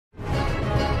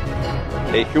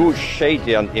A huge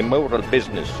shady and immoral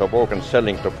business of organ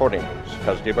selling to foreigners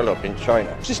has developed in China.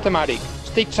 Systematic,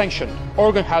 state-sanctioned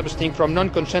organ harvesting from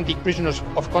non-consenting prisoners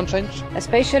of conscience,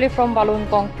 especially from Falun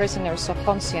Gong prisoners of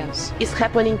conscience, is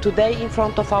happening today in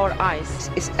front of our eyes.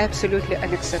 Is absolutely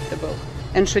unacceptable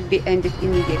and should be ended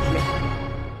immediately.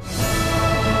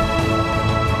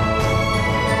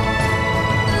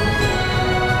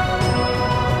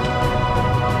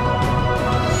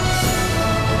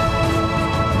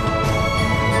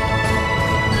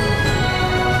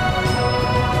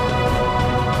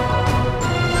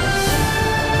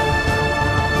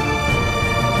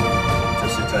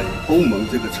在欧盟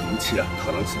这个层次啊，可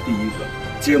能是第一个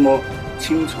这么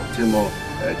清楚、这么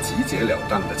直截了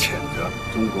当的谴责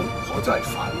中共活在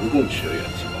法轮功学院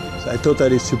之外。 I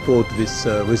totally support this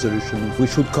resolution. We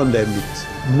should condemn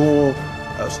it more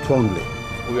strongly.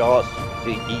 We ask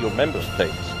the EU member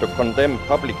states to condemn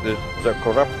publicly the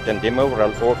corrupt and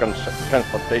immoral organ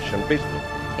transplantation business.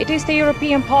 It is the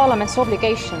European Parliament's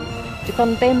obligation to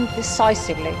condemn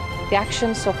decisively the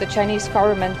actions of the Chinese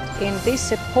government in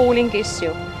this appalling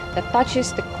issue that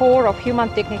touches the core of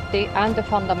human dignity and the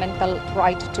fundamental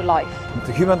right to life.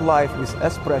 The human life is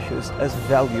as precious, as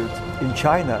valued in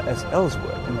China as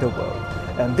elsewhere in the world.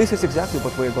 And this is exactly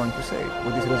what we are going to say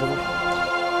with this resolution.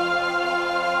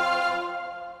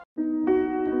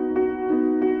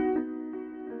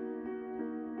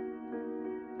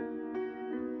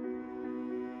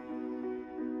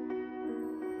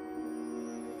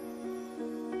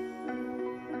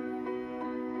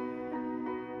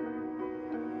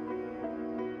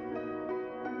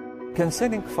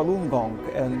 Concerning Falun Gong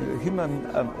and human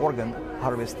organ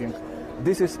harvesting,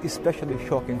 this is especially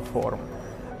shocking form.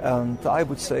 And I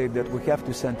would say that we have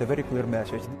to send a very clear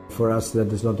message. For us,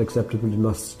 that is not acceptable. It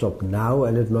must stop now,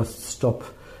 and it must stop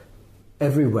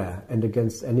everywhere and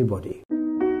against anybody.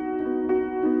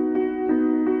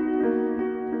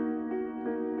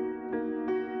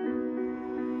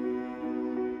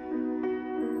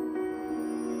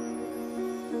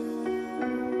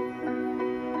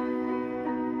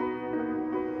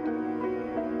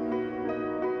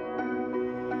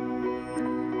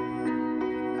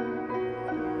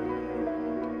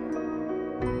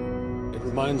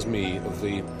 Reminds me of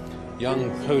the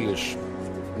young Polish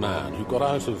man who got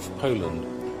out of Poland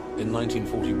in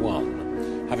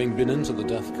 1941, having been into the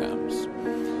death camps.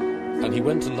 And he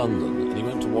went to London and he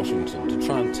went to Washington to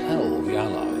try and tell the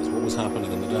Allies what was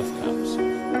happening in the death camps.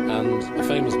 And a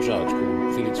famous judge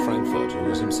called Felix Frankfurt, who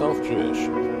was himself Jewish,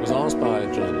 was asked by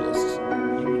journalists,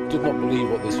 "You did not believe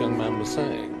what this young man was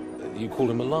saying. You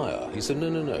called him a liar." He said,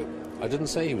 No. I didn't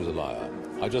say he was a liar.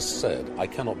 I just said, I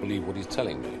cannot believe what he's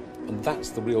telling me. And that's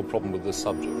the real problem with this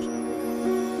subject.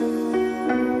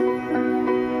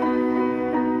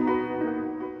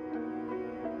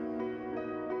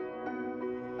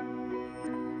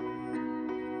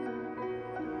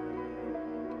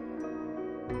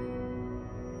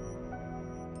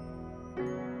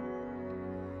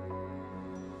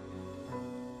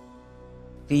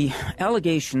 The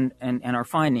allegation and our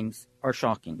findings are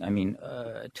shocking. I mean,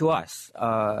 to us,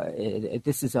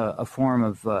 this is a form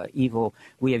of evil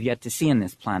we have yet to see on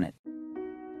this planet.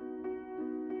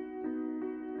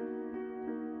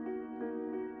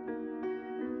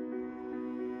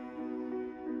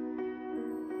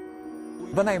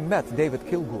 When I met David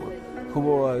Kilgour, who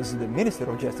was the Minister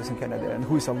of Justice in Canada and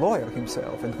who is a lawyer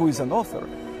himself and who is an author,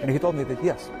 and he told me that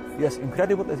yes,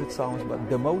 incredible as it sounds, but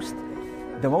the most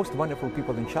wonderful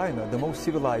people in China, the most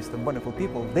civilized and wonderful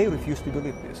people, they refuse to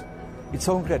believe this. It's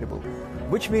so incredible.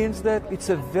 Which means that it's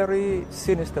a very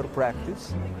sinister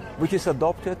practice, which is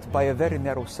adopted by a very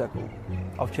narrow circle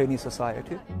of Chinese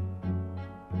society.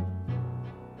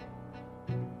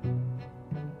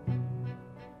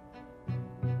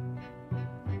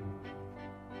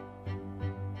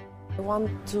 I want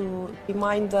to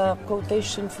remind the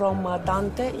quotation from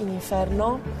Dante in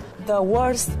Inferno. The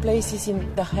worst places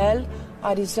in the hell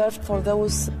are reserved for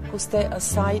those who stay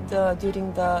aside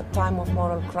during the time of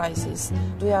moral crisis.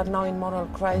 We are now in moral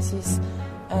crisis,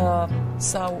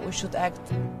 so we should act.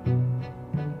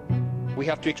 We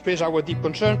have to express our deep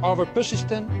concern over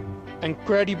persistent and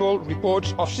credible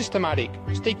reports of systematic,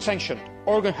 state-sanctioned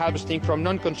organ harvesting from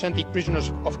non-consenting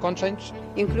prisoners of conscience,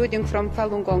 including from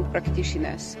Falun Gong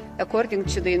practitioners, according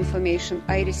to the information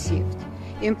I received.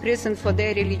 Imprisoned for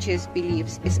their religious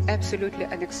beliefs is absolutely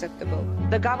unacceptable.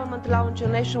 The government launched a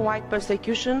nationwide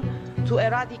persecution to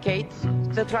eradicate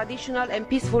the traditional and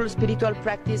peaceful spiritual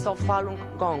practice of Falun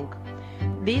Gong.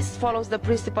 This follows the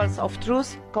principles of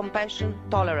truth, compassion,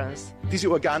 tolerance. Diese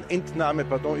Organentnahme,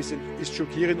 ist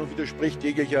schockierend und widerspricht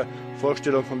jeglicher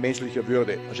Vorstellung von menschlicher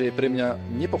Würde. Že je pre mňa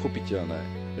nepochopiteľné,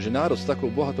 že národ s takou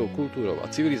bohatou kultúrou a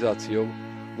civilizáciou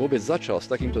vôbec začal s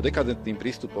takýmto dekadentným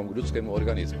prístupom k ľudskému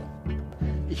organizmu.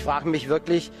 Ich frage mich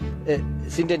wirklich,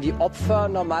 sind denn die Opfer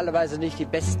normalerweise nicht die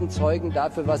besten Zeugen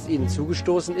dafür, was ihnen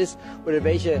zugestoßen ist? Oder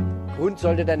welche Grund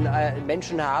sollte denn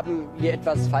Menschen haben, hier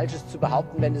etwas Falsches zu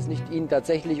behaupten, wenn es nicht ihnen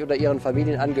tatsächlich oder ihren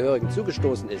Familienangehörigen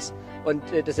zugestoßen ist? Und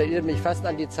das erinnert mich fast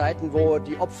an die Zeiten, wo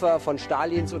die Opfer von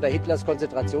Stalins oder Hitlers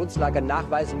Konzentrationslager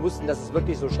nachweisen mussten, dass es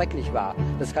wirklich so schrecklich war.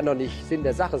 Das kann doch nicht Sinn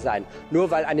der Sache sein. Nur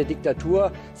weil eine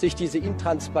Diktatur sich diese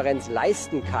Intransparenz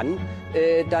leisten kann,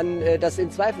 dann das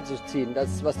in Zweifel zu ziehen,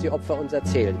 das, was die Opfer uns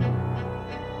erzählen.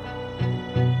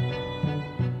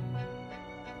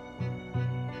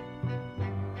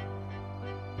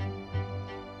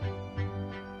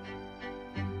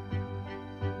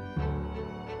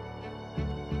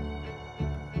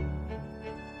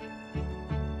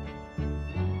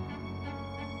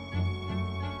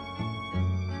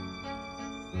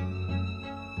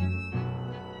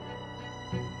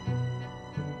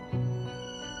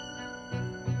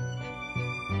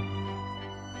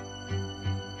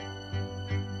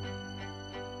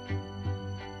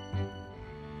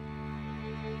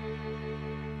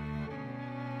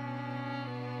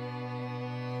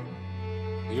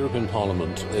 The European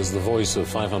Parliament is the voice of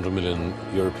 500 million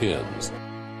Europeans.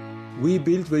 We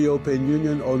built the European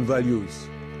Union on values,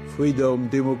 freedom,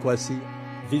 democracy.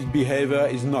 This behavior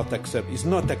is not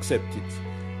accepted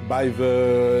by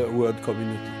the world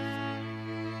community.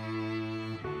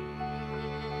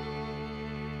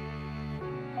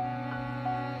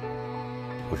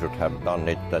 We should have done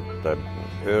it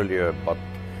earlier, but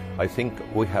I think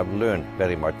we have learned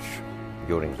very much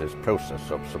during this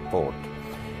process of support.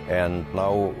 And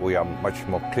now we are much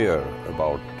more clear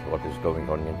about what is going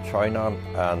on in China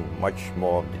and much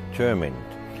more determined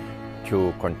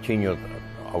to continue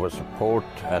our support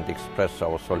and express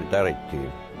our solidarity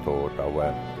toward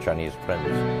our Chinese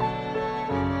friends.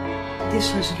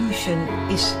 This resolution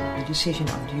is the decision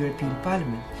of the European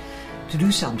Parliament. To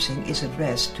do something is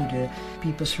addressed to the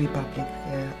People's Republic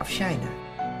of China.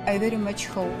 I very much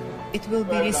hope it will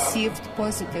be received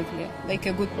positively, like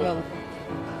a goodwill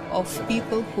of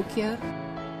people who care.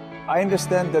 I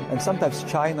understand that, and sometimes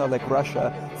China, like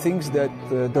Russia, thinks that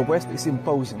the West is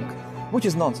imposing, which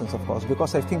is nonsense, of course,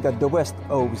 because I think that the West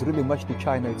owes really much to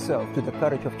China itself, to the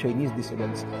courage of Chinese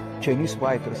dissidents, Chinese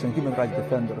fighters and human rights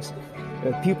defenders,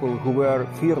 people who were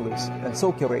fearless and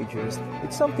so courageous.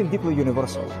 It's something deeply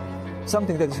universal,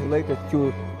 something that is related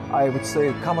to, I would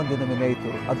say, common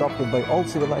denominator adopted by all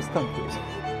civilized countries.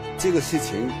 这个事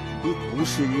情不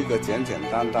是一个简简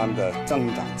单单的政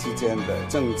党之间的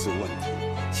政治问题，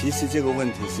其实这个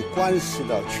问题是关系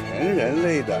到全人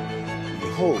类的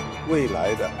以后未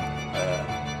来的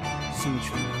生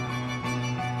存。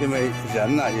因为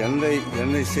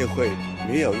人类社会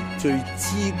没有最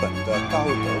基本的道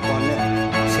德观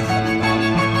念。